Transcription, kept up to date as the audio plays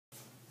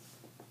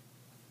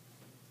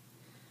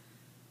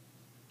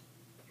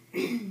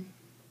Hi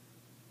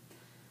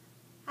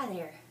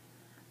there.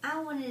 I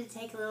wanted to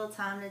take a little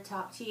time to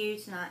talk to you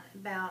tonight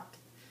about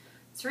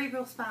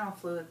cerebral spinal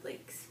fluid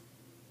leaks.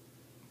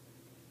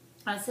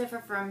 I suffer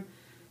from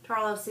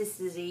Tarlov Cyst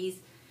disease,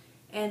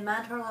 and my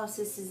Tarlov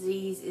Cyst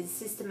disease is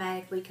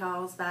systematically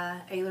caused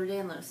by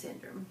Ehlers-Danlos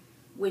syndrome,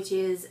 which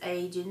is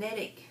a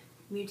genetic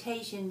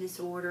mutation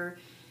disorder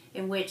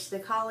in which the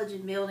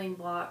collagen building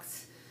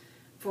blocks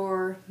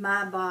for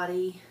my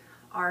body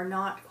are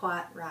not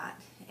quite right,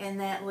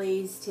 and that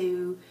leads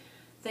to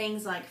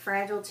things like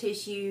fragile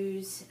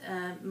tissues,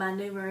 my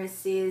numerous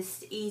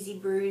cysts, easy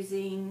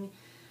bruising,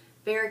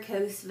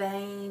 varicose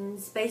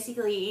veins,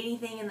 basically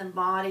anything in the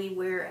body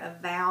where a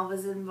valve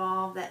is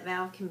involved. That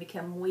valve can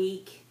become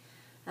weak,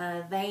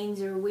 veins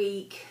are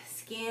weak,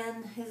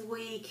 skin is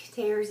weak,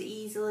 tears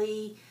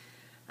easily,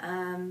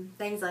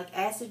 things like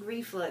acid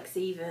reflux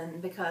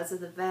even because of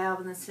the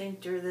valve and the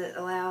sphincter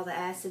that allow the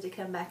acid to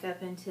come back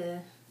up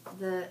into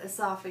the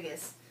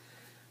esophagus.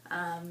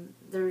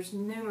 There's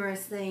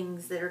numerous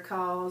things that are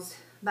caused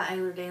by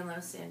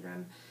Ehlers-Danlos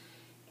syndrome,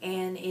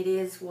 and it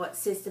is what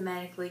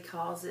systematically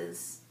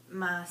causes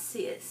my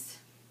cyst.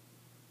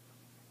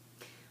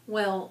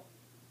 Well,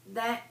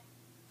 that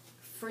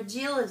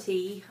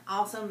fragility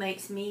also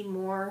makes me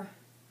more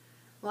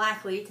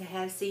likely to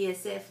have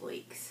CSF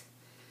leaks.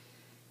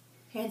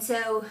 And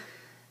so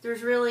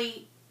there's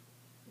really,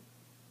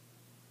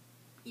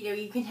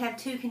 you can have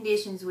two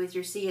conditions with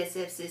your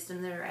CSF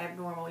system that are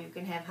abnormal. You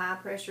can have high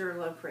pressure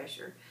or low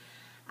pressure.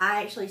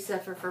 I actually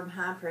suffer from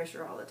high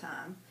pressure all the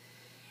time.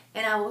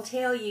 And I will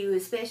tell you,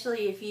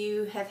 especially if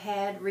you have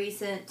had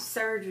recent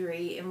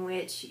surgery in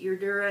which your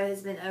dura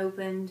has been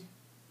opened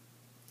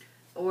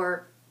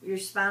or your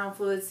spinal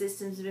fluid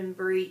system's been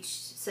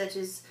breached, such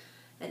as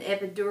an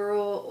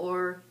epidural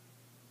or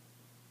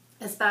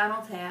a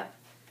spinal tap,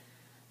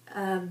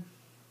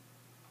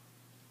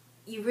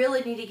 you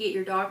really need to get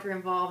your doctor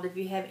involved if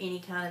you have any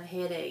kind of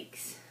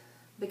headaches,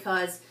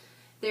 because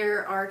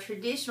there are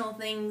traditional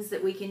things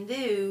that we can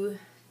do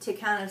to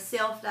kind of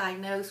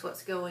self-diagnose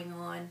what's going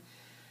on,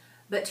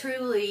 but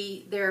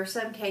truly there are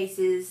some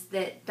cases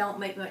that don't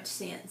make much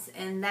sense,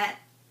 and that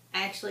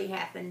actually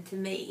happened to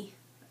me,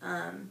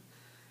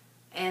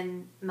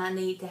 and my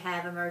need to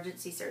have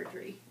emergency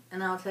surgery,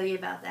 and I'll tell you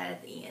about that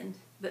at the end.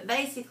 But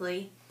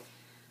basically,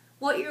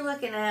 what you're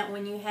looking at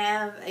when you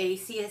have a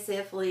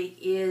CSF leak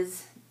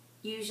is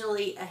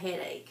usually a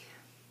headache.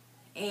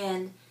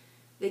 And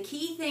the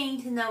key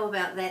thing to know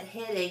about that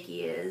headache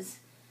is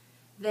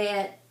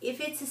that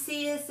if it's a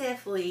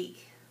CSF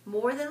leak,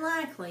 more than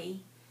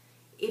likely,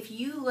 if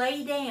you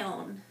lay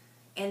down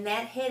and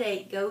that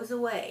headache goes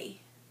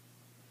away,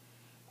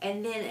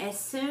 and then as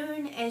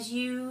soon as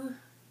you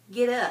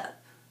get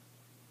up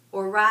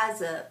or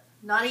rise up,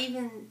 not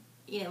even,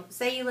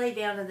 say you lay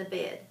down in the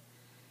bed,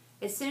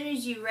 as soon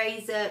as you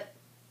raise up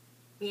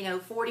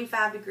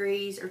 45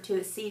 degrees or to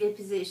a seated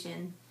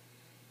position,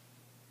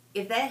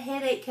 if that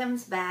headache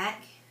comes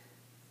back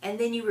and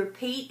then you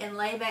repeat and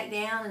lay back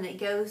down and it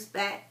goes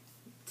back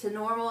to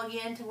normal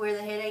again to where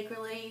the headache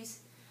relieves,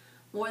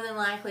 more than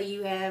likely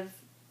you have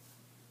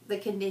the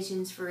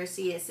conditions for a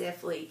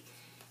CSF leak,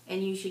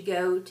 and you should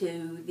go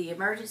to the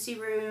emergency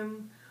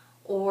room,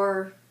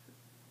 or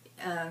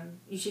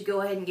you should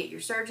go ahead and get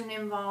your surgeon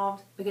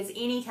involved, because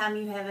anytime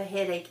you have a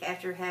headache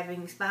after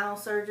having spinal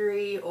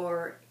surgery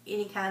or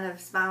any kind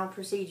of spinal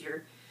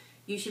procedure,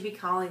 you should be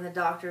calling the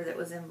doctor that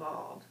was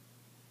involved.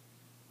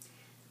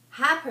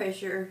 High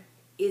pressure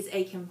is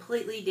a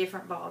completely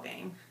different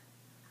ballgame.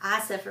 I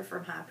suffer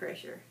from high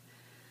pressure.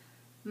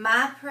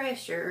 My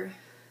pressure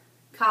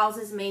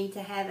causes me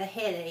to have a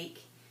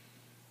headache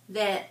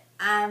that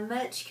I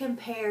much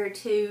compare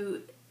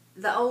to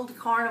the old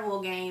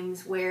carnival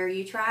games where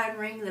you try and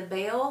ring the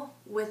bell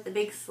with the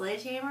big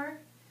sledgehammer,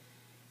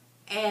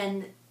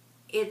 and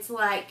it's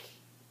like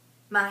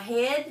my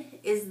head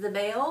is the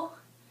bell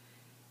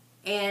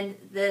and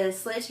the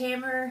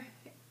sledgehammer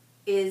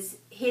is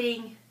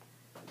hitting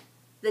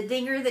the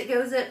dinger that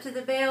goes up to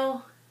the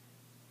bell,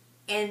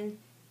 and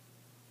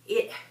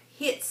it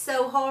hits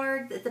so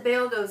hard that the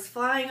bell goes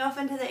flying off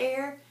into the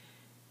air.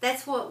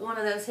 That's what one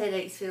of those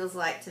headaches feels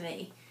like to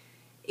me.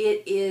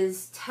 It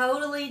is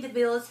totally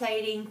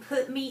debilitating,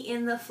 put me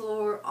in the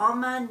floor, on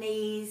my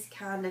knees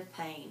kind of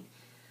pain.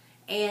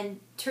 And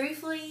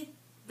truthfully,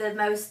 the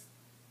most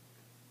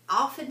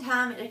often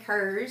time it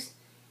occurs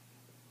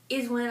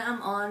is when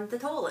I'm on the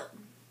toilet.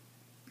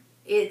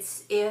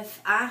 It's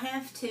if I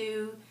have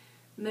to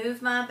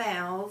move my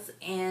bowels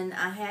and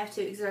I have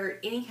to exert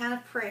any kind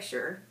of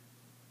pressure,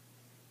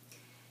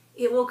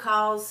 it will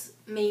cause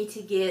me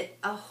to get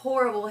a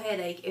horrible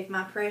headache if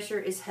my pressure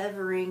is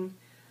hovering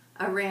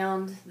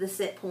around the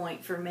set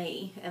point for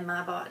me and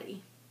my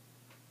body.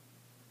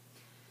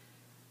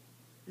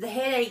 The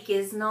headache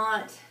is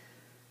not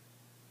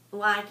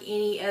like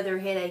any other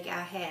headache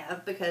I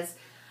have, because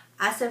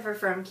I suffer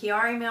from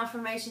Chiari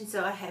malformation,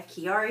 so I have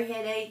Chiari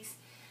headaches.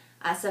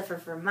 I suffer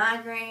from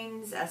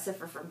migraines. I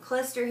suffer from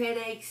cluster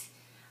headaches.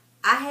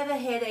 I have a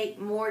headache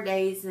more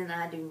days than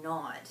I do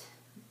not.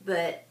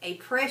 But a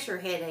pressure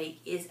headache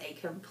is a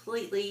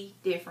completely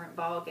different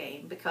ball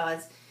game,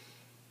 because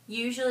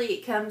usually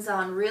it comes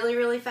on really,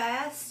 really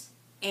fast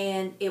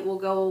and it will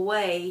go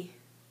away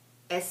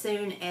as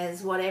soon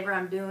as whatever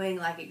I'm doing,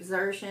 like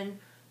exertion,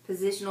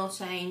 positional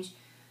change,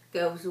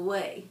 goes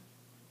away.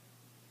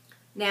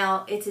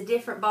 Now, it's a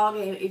different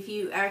ballgame if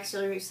you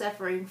actually are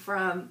suffering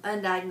from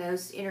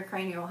undiagnosed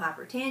intracranial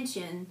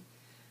hypertension,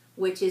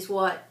 which is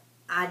what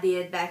I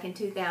did back in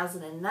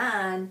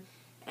 2009,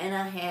 and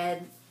I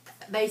had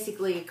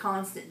basically a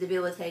constant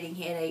debilitating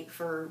headache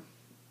for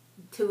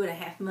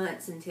 2.5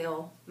 months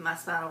until my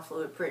spinal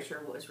fluid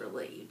pressure was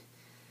relieved.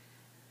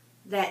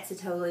 That's a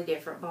totally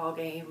different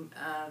ballgame.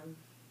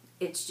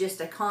 It's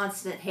just a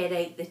constant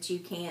headache that you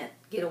can't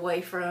get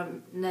away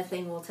from.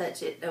 Nothing will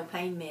touch it, no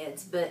pain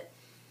meds, but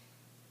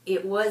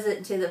it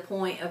wasn't to the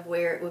point of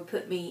where it would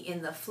put me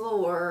in the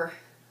floor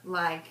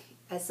like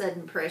a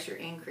sudden pressure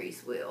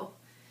increase will.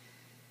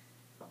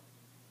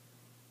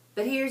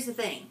 But here's the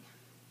thing.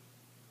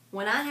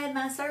 When I had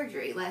my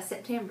surgery last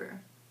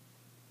September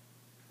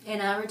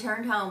and I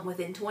returned home,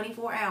 within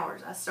 24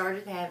 hours I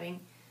started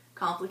having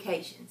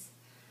complications.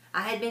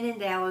 I had been in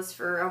Dallas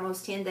for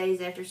almost 10 days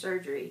after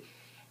surgery,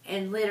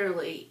 and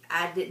literally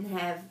I didn't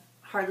have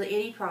hardly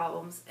any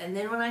problems. And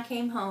then when I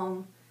came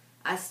home,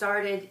 I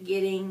started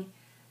getting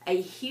a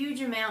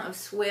huge amount of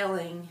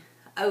swelling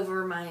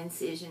over my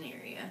incision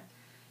area.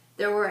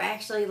 There were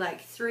actually like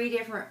 3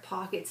 different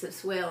pockets of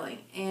swelling,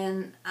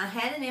 and I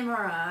had an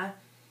MRI,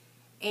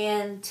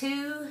 and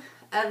 2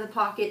 of the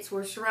pockets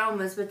were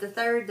seromas, but the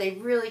third they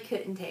really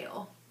couldn't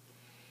tell.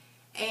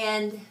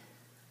 And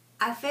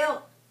I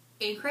felt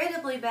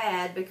incredibly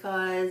bad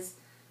because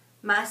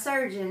my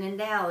surgeon in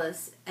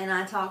Dallas and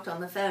I talked on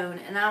the phone,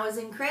 and I was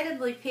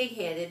incredibly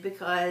pig-headed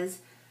because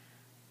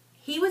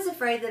he was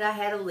afraid that I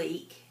had a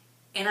leak,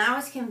 and I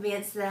was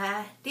convinced that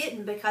I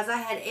didn't because I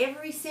had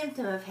every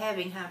symptom of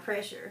having high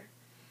pressure.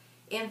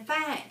 In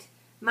fact,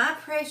 my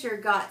pressure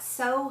got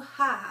so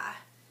high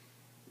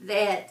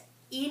that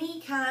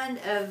any kind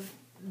of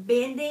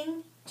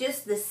bending,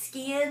 just the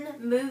skin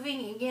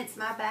moving against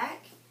my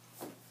back,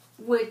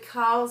 would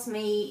cause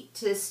me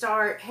to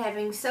start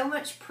having so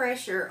much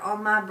pressure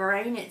on my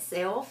brain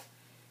itself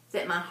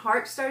that my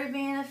heart started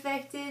being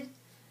affected,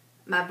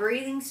 my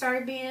breathing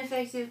started being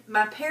affected,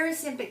 my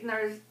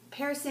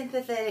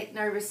parasympathetic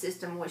nervous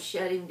system was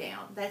shutting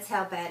down. That's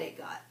how bad it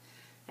got.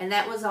 And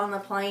that was on the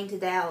plane to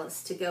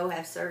Dallas to go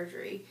have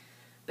surgery,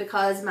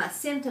 because my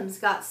symptoms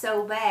got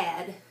so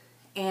bad.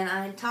 And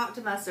I had talked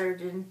to my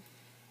surgeon,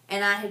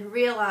 and I had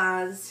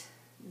realized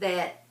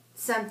that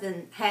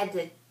something had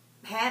to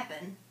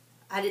happen.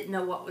 I didn't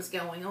know what was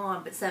going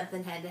on, but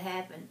something had to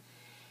happen.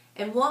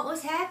 And what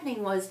was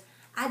happening was,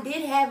 I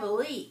did have a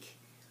leak,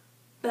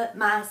 but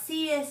my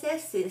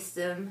CSF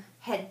system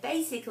had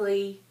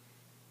basically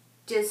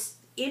just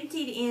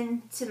emptied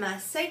into my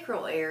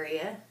sacral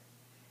area,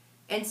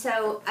 and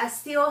so I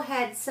still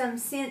had some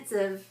sense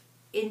of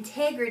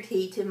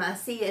integrity to my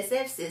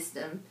CSF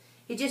system.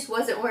 It just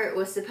wasn't where it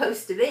was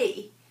supposed to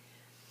be.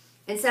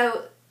 And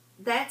so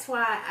that's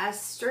why I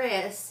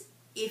stress,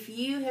 if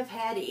you have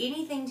had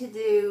anything to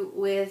do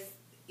with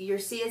your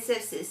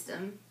CSF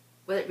system,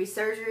 whether it be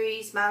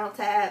surgery, spinal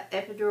tap,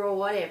 epidural,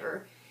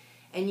 whatever,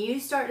 and you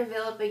start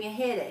developing a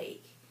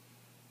headache,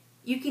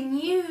 you can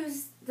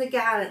use the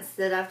guidance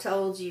that I've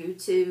told you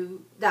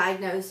to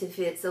diagnose if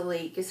it's a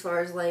leak as far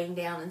as laying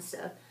down and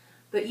stuff.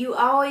 But you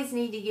always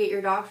need to get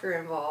your doctor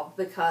involved,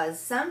 because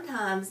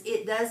sometimes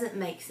it doesn't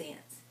make sense.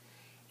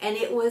 And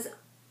it was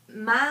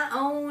my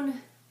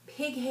own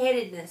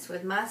pig-headedness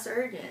with my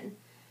surgeon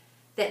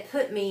that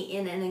put me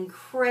in an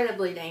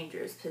incredibly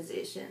dangerous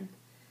position.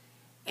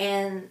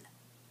 And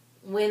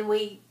when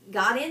we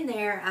got in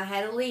there, I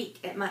had a leak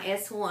at my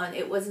S1.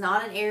 It was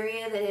not an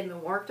area that had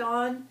been worked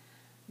on,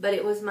 but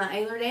it was my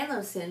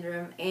Ehlers-Danlos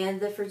syndrome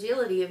and the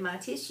fragility of my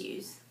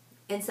tissues.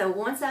 And so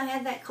once I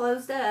had that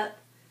closed up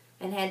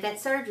and had that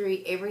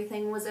surgery,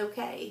 everything was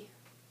okay.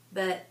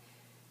 But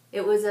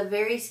it was a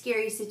very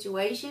scary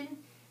situation.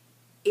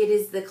 It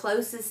is the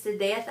closest to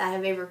death I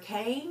have ever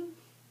came.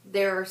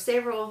 There are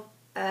several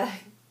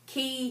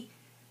key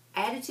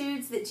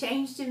attitudes that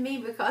changed in me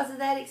because of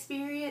that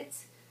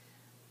experience.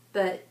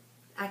 But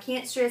I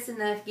can't stress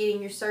enough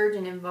getting your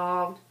surgeon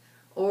involved,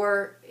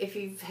 or if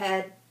you've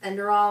had a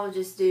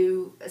neurologist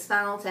do a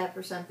spinal tap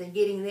or something,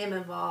 getting them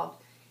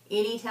involved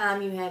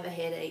anytime you have a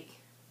headache.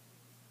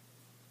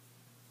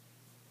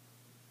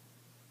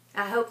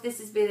 I hope this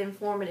has been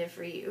informative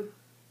for you.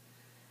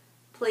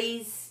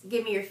 Please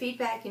give me your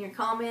feedback and your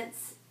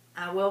comments.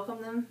 I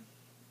welcome them.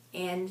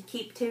 And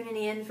keep tuning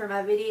in for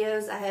my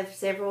videos. I have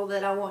several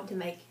that I want to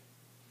make.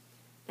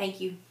 Thank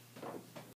you.